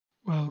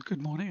Well,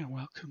 good morning and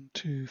welcome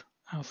to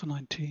Alpha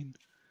 19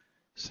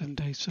 7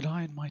 Days to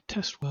Die in my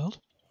test world.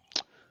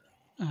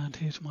 And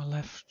here to my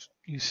left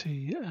you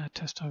see a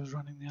test I was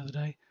running the other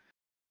day.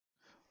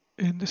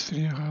 In this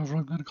video, however,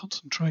 I'm going to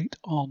concentrate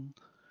on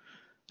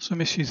some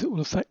issues that will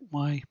affect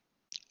my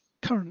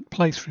current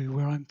playthrough,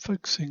 where I'm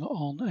focusing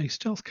on a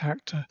stealth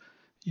character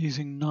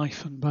using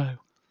knife and bow.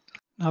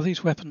 Now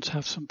these weapons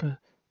have some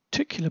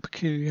particular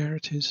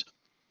peculiarities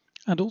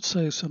and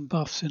also some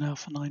buffs in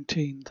Alpha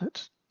 19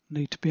 that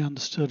need to be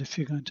understood if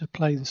you're going to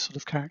play this sort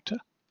of character.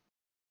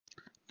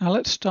 Now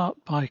let's start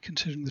by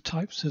considering the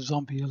types of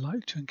zombie you're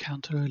likely to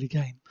encounter early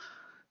game.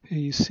 Here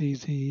you see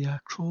the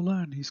crawler,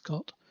 and he's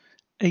got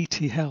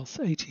 80 health,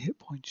 80 hit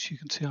points. You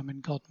can see I'm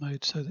in God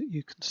mode so that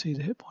you can see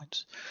the hit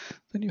points.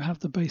 Then you have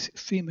the basic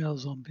female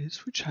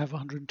zombies, which have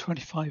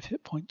 125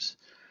 hit points,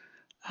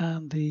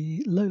 and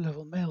the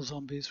low-level male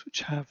zombies,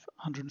 which have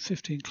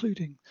 150,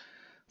 including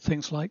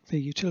things like the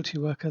utility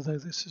worker, though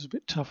this is a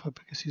bit tougher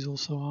because he's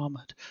also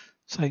armoured.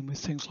 Same with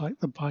things like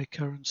the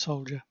biker and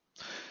soldier.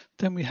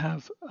 Then we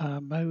have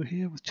Mo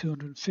here with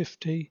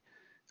 250.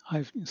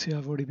 You can see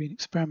I've already been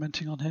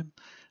experimenting on him.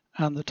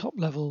 And the top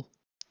level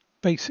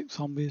basic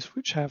zombies,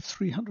 which have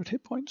 300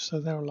 hit points, so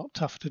they're a lot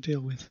tougher to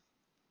deal with.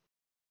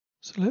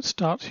 So let's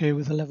start here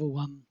with a level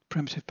 1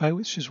 primitive bow,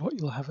 which is what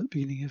you'll have at the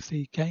beginning of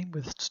the game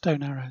with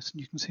stone arrows. And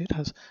you can see it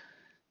has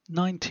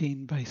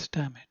 19 base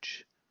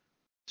damage.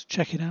 Let's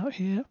check it out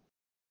here.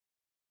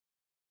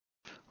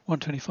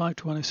 125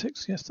 to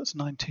 106, yes, that's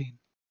 19.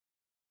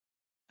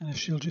 And if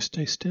she'll just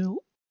stay still,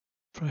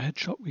 for a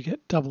headshot we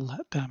get double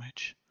that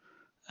damage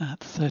at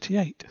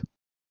 38.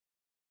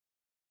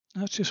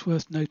 Now it's just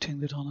worth noting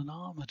that on an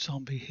armoured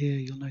zombie here,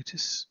 you'll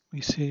notice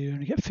we see you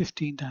only get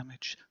 15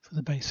 damage for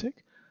the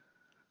basic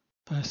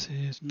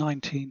versus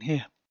 19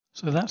 here.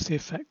 So that's the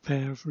effect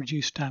there of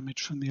reduced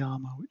damage from the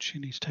armour, which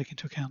you need to take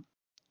into account.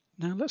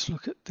 Now let's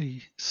look at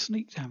the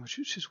sneak damage,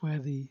 which is where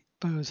the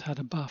bow has had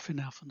a buff in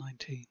Alpha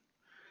 19.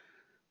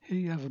 Here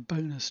you have a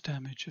bonus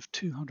damage of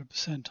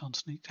 200% on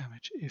sneak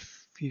damage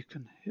if you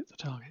can hit the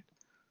target.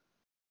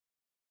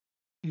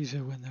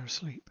 Easier when they're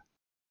asleep.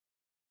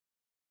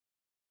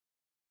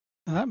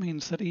 Now that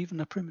means that even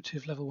a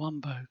primitive level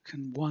 1 bow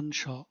can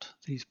one-shot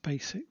these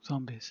basic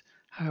zombies.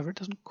 However, it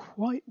doesn't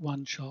quite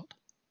one-shot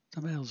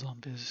the male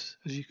zombies.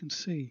 As you can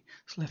see,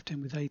 it's left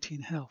him with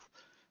 18 health.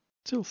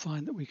 Still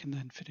find that we can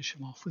then finish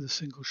him off with a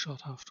single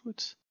shot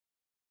afterwards.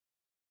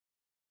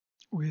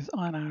 With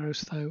iron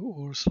arrows though,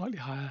 or a slightly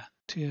higher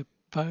tier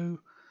bow,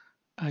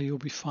 you'll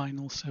be fine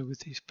also with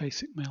these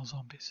basic male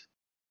zombies.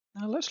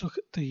 Now let's look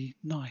at the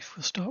knife.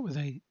 We'll start with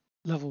a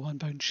level 1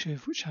 bone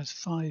shiv, which has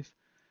 5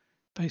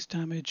 base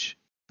damage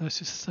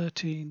versus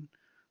 13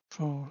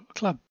 for a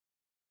club.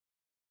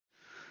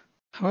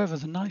 However,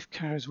 the knife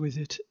carries with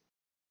it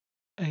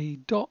a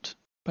dot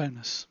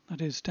bonus,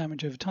 that is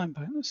damage over time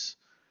bonus,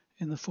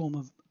 in the form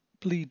of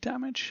bleed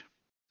damage.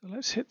 So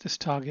let's hit this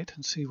target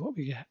and see what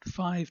we get.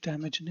 5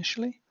 damage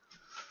initially,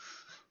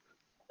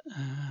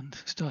 and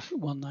start at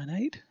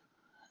 198,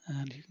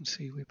 and you can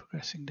see we're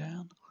progressing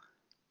down.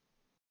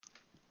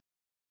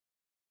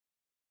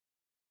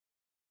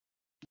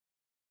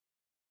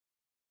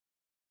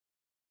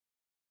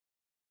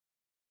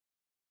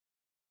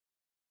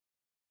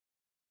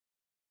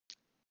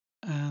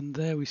 And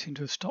there we seem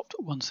to have stopped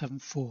at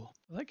 174.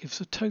 That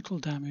gives a total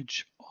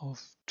damage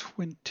of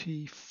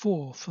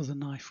 24 for the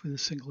knife with a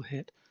single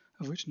hit,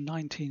 of which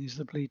 19 is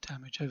the bleed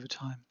damage over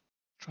time.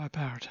 Try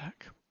power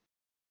attack.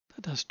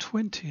 That does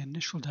 20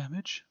 initial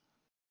damage.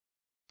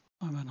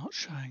 Why am I not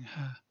showing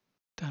her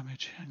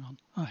damage? Hang on.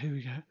 Oh, here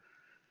we go.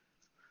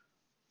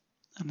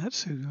 And let's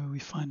see where we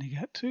finally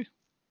get to.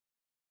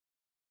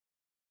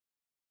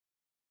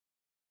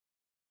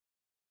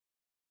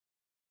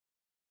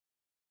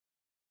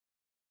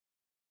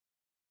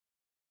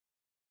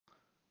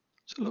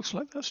 So it looks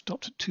like that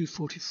stopped at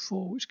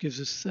 244, which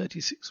gives us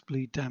 36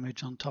 bleed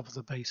damage on top of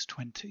the base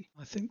 20.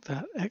 I think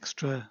that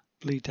extra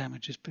bleed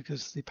damage is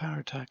because the power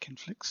attack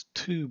inflicts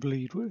 2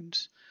 bleed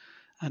wounds,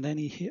 and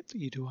any hit that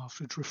you do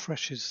afterwards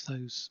refreshes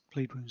those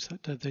bleed wounds.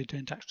 They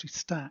don't actually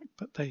stack,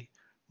 but they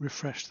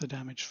refresh the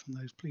damage from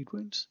those bleed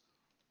wounds.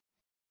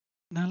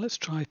 Now let's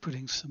try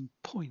putting some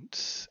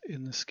points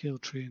in the skill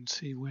tree and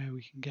see where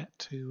we can get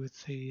to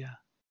with the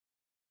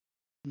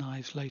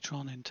knives later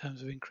on in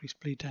terms of increased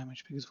bleed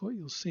damage, because what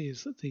you'll see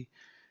is that the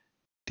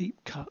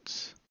deep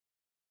cuts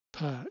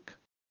perk,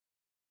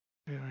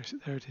 there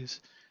it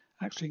is,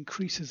 actually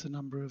increases the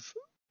number of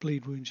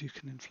bleed wounds you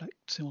can inflict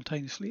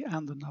simultaneously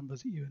and the number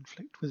that you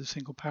inflict with a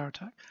single power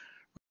attack.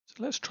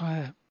 So let's try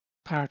a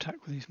power attack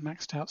with these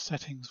maxed out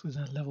settings with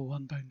a level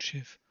 1 bone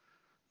shiv.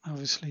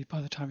 Obviously by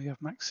the time you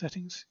have max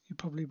settings you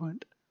probably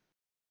won't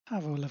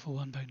have a level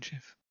 1 bone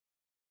shiv.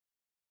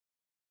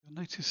 You'll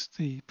notice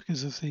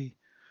because of the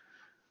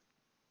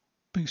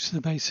boost to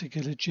the basic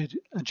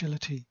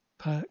agility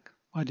perk,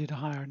 I did a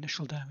higher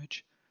initial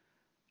damage,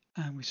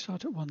 and we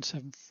start at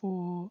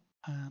 174,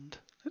 and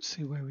let's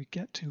see where we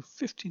get to,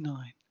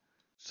 59.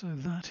 So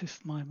that,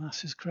 if my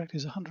math is correct,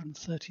 is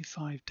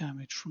 135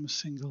 damage from a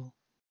single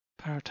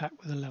power attack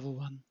with a level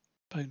 1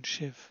 bone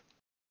shiv.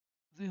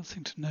 The other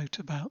thing to note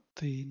about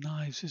the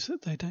knives is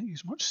that they don't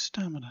use much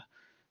stamina.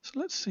 So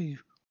let's see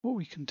what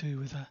we can do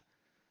with a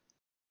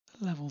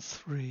level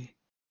 3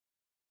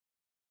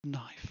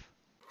 knife.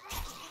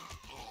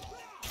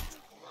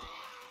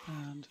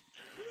 And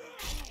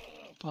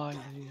by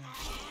the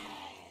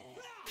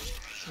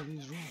so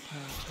these raw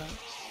power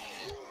attacks.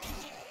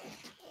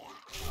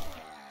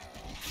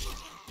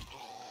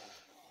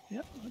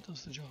 Yep, that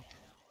does the job.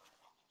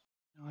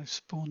 Now I've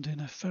spawned in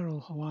a feral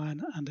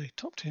Hawaiian and a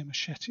top tier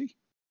machete.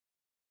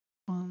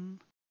 1,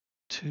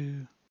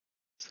 2,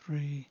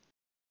 3,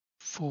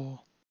 4,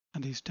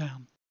 and he's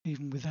down,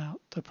 even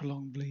without the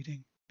prolonged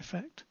bleeding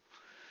effect.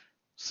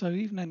 So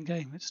even in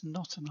game, it's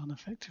not an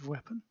ineffective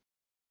weapon.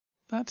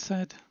 That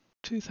said,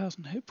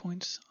 2,000 hit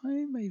points,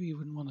 I maybe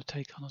wouldn't want to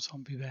take on a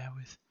zombie bear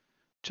with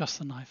just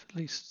the knife, at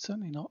least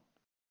certainly not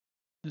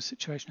in a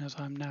situation as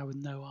I am now with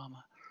no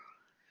armor.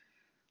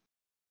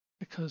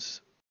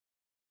 Because,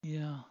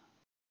 yeah,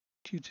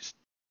 you just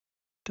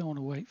don't want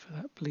to wait for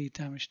that bleed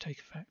damage to take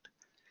effect.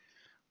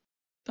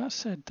 That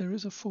said, there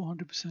is a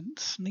 400%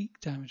 sneak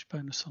damage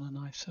bonus on a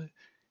knife, so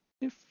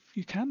if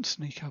you can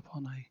sneak up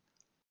on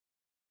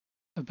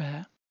a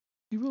bear,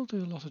 you will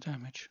do a lot of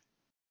damage.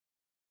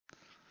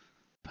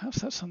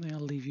 Perhaps that's something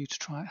I'll leave you to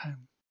try at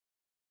home.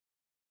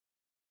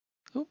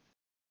 Oh,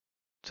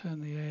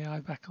 turn the AI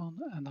back on,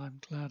 and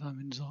I'm glad I'm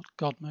in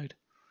God mode.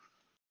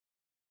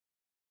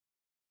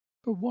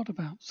 But what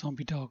about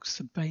zombie dogs,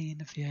 the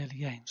bane of the early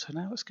game? So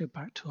now let's go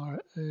back to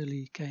our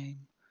early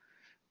game.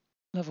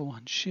 Level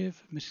 1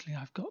 Shiv. Admittedly,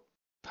 I've got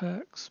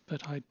perks,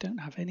 but I don't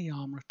have any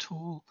armor at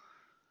all.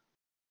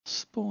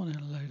 Spawn in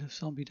a load of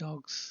zombie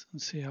dogs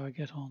and see how I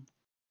get on.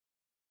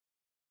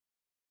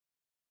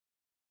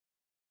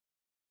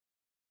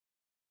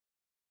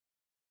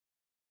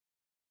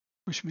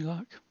 Wish me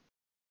luck.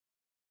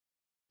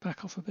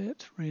 Back off a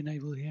bit,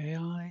 re-enable the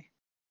AI.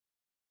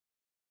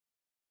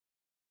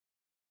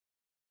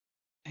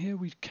 Here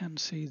we can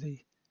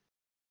see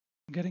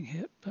I'm getting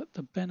hit, but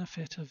the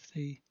benefit of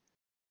the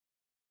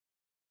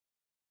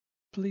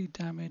bleed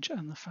damage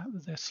and the fact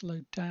that they're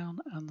slowed down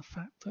and the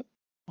fact that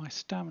my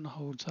stamina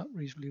holds up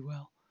reasonably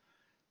well.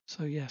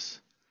 So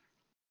yes,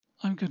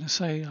 I'm going to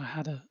say I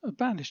had a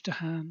bandage to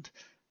hand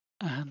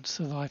and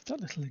survived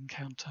that little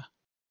encounter.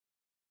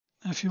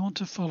 Now, if you want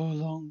to follow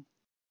along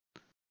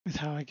with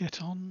how I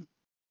get on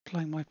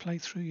playing my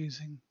playthrough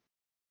using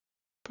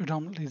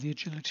predominantly the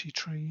agility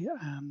tree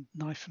and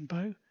knife and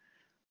bow,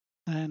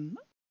 then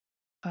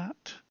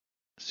that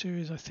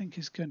series I think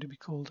is going to be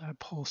called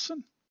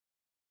Abhorsen.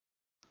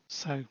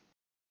 So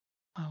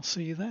I'll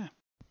see you there.